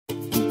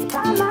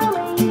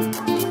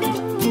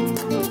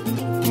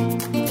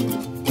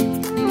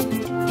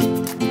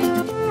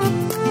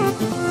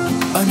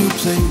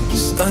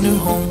a new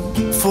home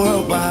for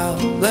a while,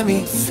 let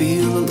me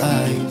feel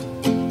alive.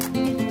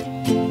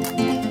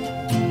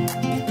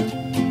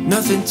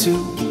 Nothing to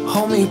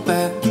hold me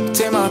back,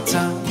 take my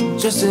time,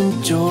 just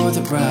enjoy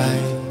the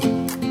ride.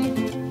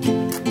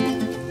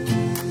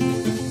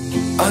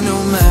 A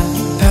new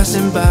man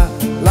passing by,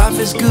 life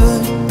is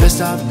good,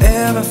 best I've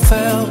ever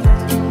felt.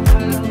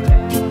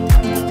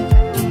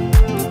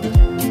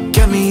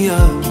 Get me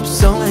up,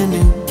 somewhere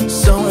new,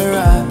 somewhere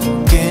I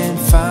can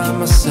find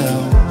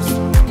myself.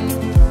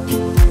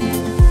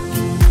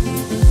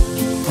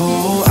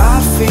 Oh,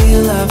 I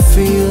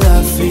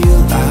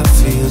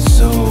feel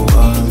so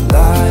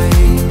alive.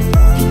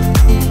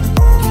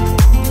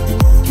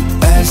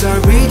 As I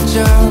reach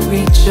out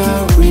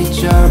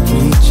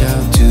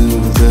to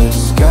the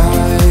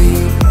sky.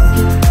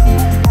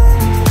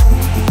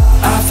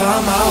 I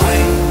found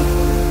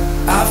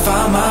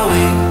my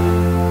way,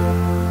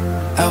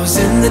 I was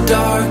in the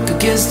dark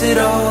against it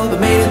all, but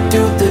made it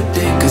through the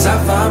day. Cause I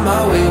found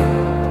my way,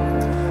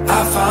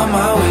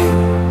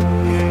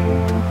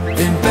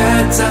 in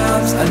bad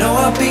times, I know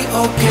I'll be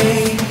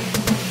okay.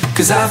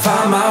 Cause I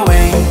found my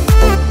way.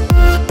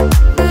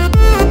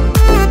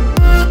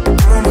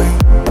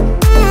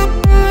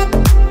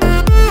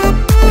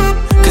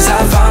 Cause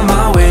I found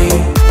my way.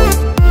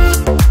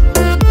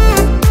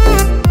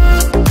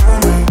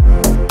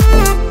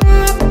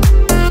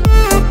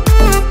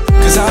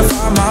 Cause I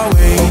found my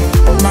way,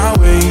 my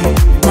way,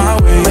 my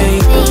way,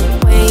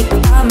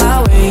 my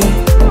way,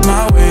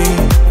 my way.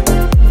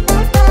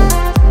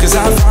 Cause I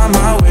found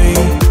my way,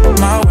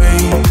 my way,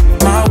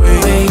 my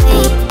way,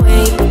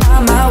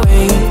 my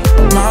way,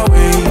 my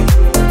way.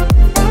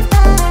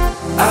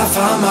 I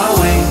found my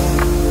way,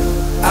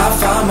 I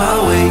found my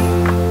way.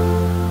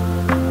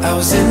 I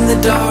was in the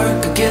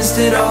dark against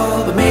it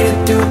all, but made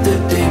it through the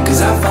day.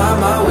 Cause I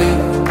found my way,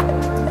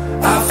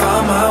 I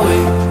found my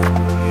way.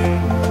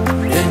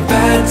 In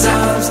bad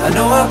times, I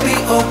know I'll be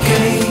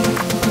okay.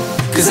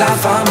 Cause I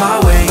found my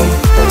way.